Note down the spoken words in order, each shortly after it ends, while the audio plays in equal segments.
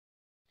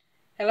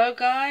Hello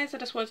guys, I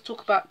just wanted to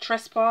talk about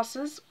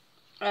Trespassers.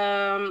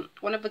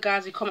 One of the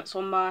guys who comments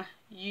on my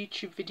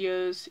YouTube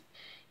videos,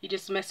 he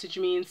just messaged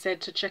me and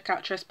said to check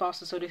out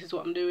Trespassers, so this is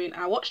what I'm doing.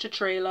 I watched the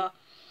trailer.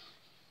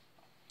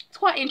 It's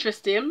quite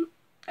interesting.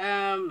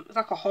 It's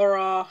like a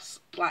horror,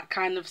 like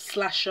kind of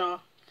slasher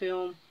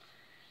film.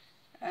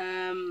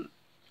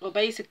 Well,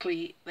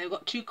 basically, they've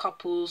got two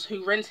couples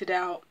who rented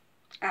out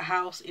a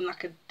house in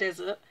like a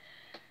desert,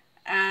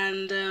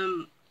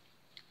 and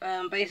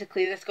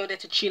basically let's go there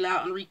to chill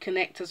out and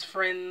reconnect as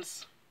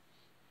friends,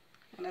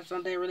 and that's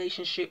on their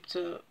relationship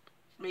to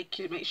make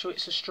sure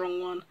it's a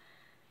strong one.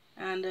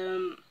 And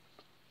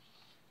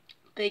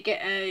they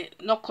get a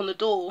knock on the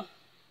door,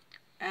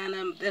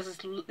 and there's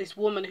this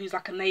woman who's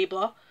like a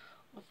neighbour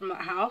from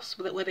that house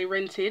where they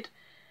rented,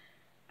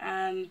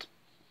 and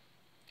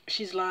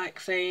she's like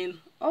saying,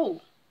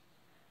 "Oh,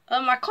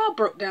 my car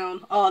broke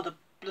down." Oh, the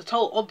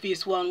total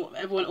obvious one, what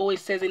everyone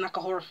always says in like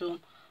a horror film.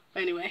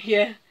 But anyway,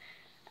 yeah.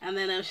 And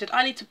then she said,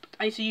 I need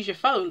to use your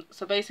phone.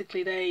 So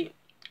basically they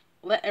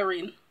let her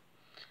in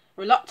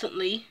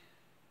reluctantly,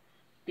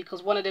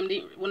 because one of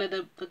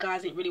the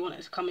guys didn't really want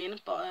her to come in,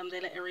 but they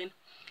let her in. And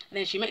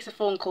then she makes a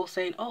phone call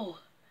saying, "Oh,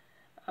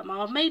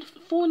 I've made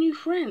 4 new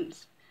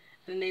friends."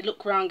 And they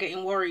look around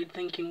getting worried,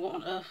 thinking, what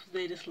on earth did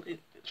they just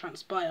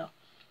transpire?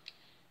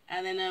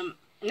 And then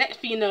next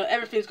thing you know,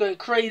 everything's going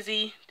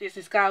crazy. There's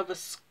this guy with a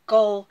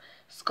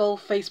skull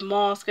face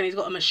mask, and he's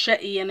got a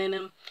machete, and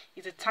then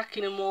he's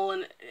attacking them all,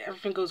 and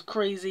everything goes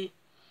crazy.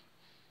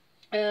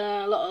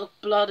 A lot of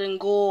blood and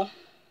gore.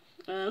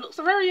 Looks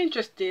very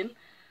interesting.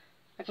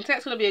 I can tell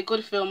it's going to be a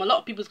good film. A lot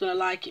of people's going to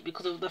like it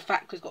because of the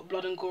fact it's got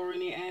blood and gore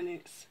in it, and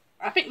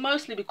I think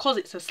mostly because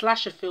it's a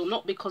slasher film,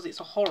 not because it's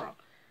a horror,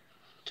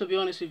 to be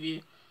honest with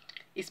you.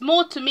 It's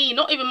more, to me,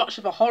 not even much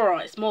of a horror,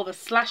 it's more of a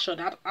slasher.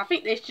 I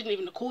think they shouldn't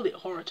even have called it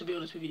horror, to be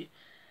honest with you.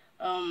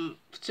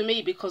 To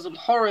me, because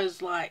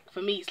horror's like,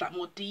 for me, it's like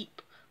more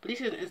deep, but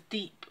this isn't as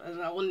deep as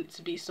I want it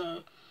to be.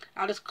 So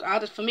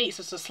for me, it's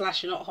just a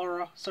slasher, not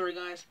horror. Sorry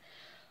guys,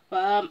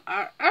 but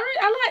I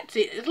liked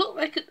it. It looked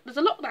like there's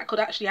a lot that could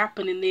actually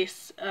happen in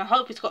this. I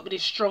hope it's got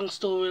this strong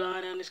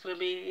storyline, and it's gonna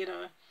be, you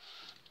know,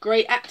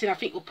 great acting. I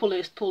think will pull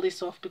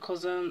this off,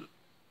 because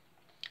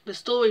the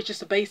story is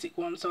just a basic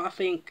one. So I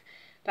think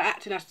the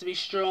acting has to be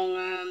strong,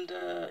 and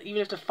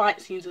even if the fight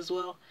scenes as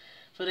well,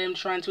 for them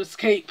trying to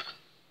escape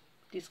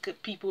these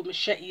people with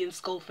machete and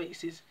skull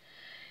faces.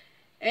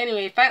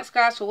 Anyway, thanks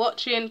guys for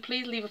watching.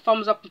 Please leave a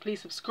thumbs up and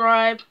please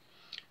subscribe.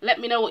 Let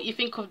me know what you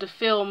think of the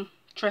film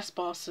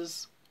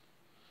Trespassers.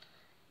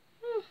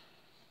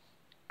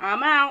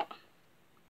 I'm out.